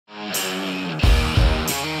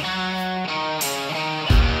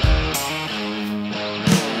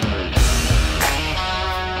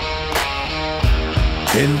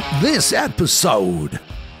In this episode,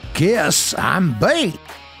 guess I'm bait.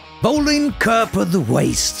 Bowling cup of the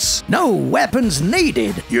wastes. No weapons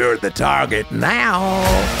needed. You're the target now.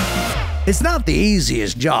 It's not the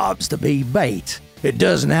easiest jobs to be bait. It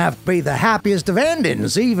doesn't have to be the happiest of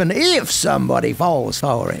endings, even if somebody falls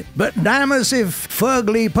for it. But damn us if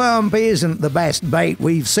Fugly Pump isn't the best bait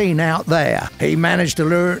we've seen out there. He managed to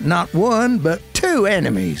lure not one, but two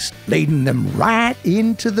enemies, leading them right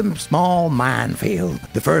into the small minefield.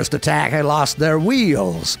 The first attacker lost their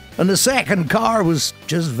wheels, and the second car was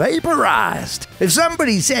just vaporized. If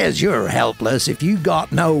somebody says you're helpless if you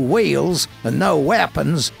got no wheels and no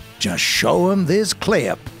weapons, just show them this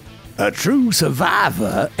clip. A true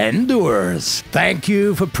survivor endures. Thank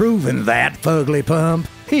you for proving that, Fugly Pump.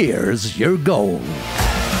 Here's your goal.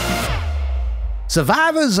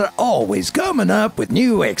 Survivors are always coming up with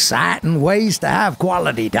new exciting ways to have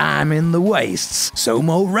quality time in the wastes.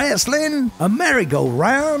 Sumo wrestling? A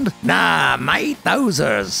merry-go-round? Nah, mate, those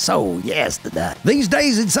are so yesterday. These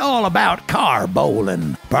days it's all about car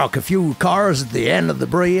bowling. Park a few cars at the end of the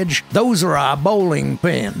bridge. Those are our bowling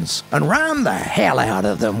pins. And ram the hell out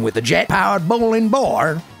of them with a jet-powered bowling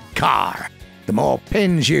board. Car. The more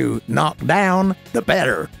pins you knock down, the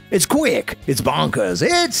better. It's quick, it's bonkers,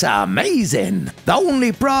 it's amazing. The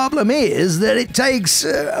only problem is that it takes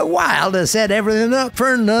a while to set everything up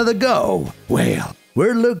for another go. Well,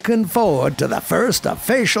 we're looking forward to the first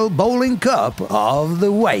official bowling cup of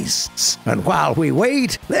the wastes. And while we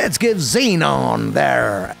wait, let's give Xenon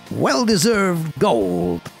their well-deserved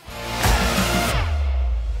gold.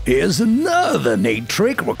 Here's another neat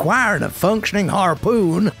trick requiring a functioning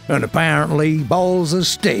harpoon and apparently balls of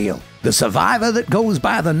steel. The survivor that goes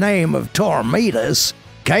by the name of Tormetus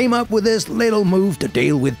came up with this little move to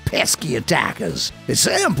deal with pesky attackers. It's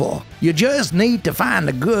simple. You just need to find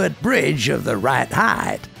a good bridge of the right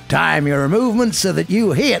height. Time your movements so that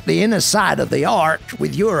you hit the inner side of the arch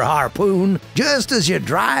with your harpoon just as you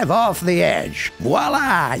drive off the edge.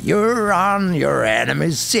 Voila, you're on your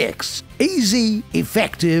enemy's six. Easy,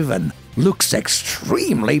 effective, and looks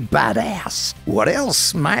extremely badass. What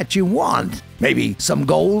else might you want? Maybe some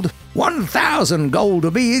gold? 1,000 gold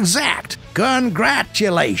to be exact.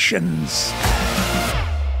 Congratulations.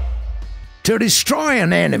 To destroy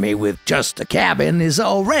an enemy with just a cabin is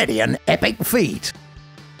already an epic feat.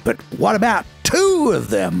 But what about two of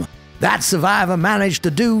them? That survivor managed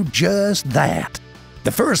to do just that.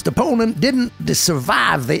 The first opponent didn't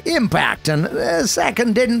survive the impact, and the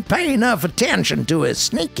second didn't pay enough attention to his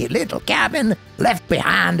sneaky little cabin left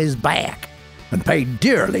behind his back, and paid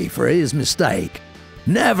dearly for his mistake.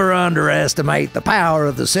 Never underestimate the power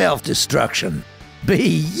of the self-destruction.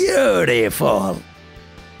 Beautiful.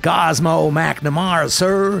 Cosmo McNamara,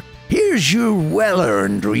 sir, here's your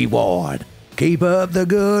well-earned reward. Keep up the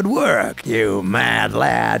good work, you mad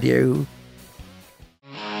lad, you.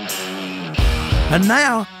 And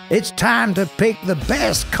now, it's time to pick the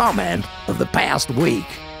best comment of the past week.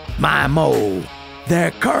 My Mo.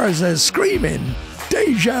 Their cars are screaming,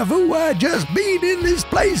 "Deja vu, I just been in this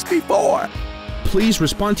place before." Please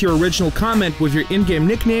respond to your original comment with your in-game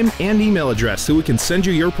nickname and email address so we can send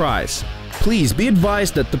you your prize. Please be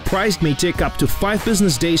advised that the prize may take up to 5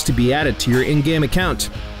 business days to be added to your in-game account.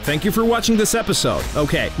 Thank you for watching this episode.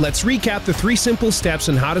 Okay, let's recap the 3 simple steps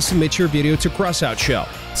on how to submit your video to Crossout Show.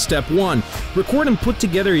 Step 1. Record and put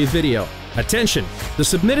together a video. Attention! The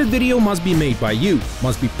submitted video must be made by you,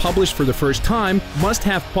 must be published for the first time, must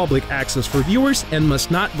have public access for viewers, and must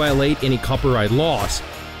not violate any copyright laws.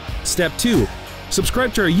 Step 2.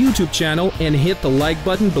 Subscribe to our YouTube channel and hit the like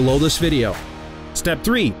button below this video. Step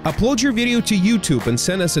 3. Upload your video to YouTube and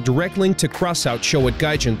send us a direct link to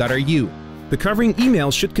crossoutshow@gaijin.ru. The covering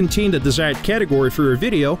email should contain the desired category for your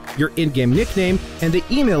video, your in-game nickname, and the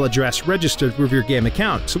email address registered with your game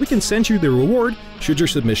account, so we can send you the reward should your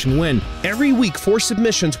submission win. Every week, 4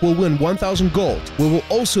 submissions will win 1,000 gold. We will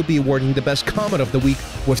also be awarding the best comment of the week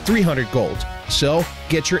with 300 gold. So,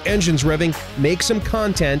 get your engines revving, make some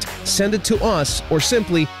content, send it to us, or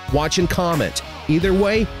simply watch and comment. Either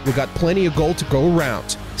way, we got plenty of gold to go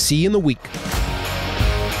around. See you in the week.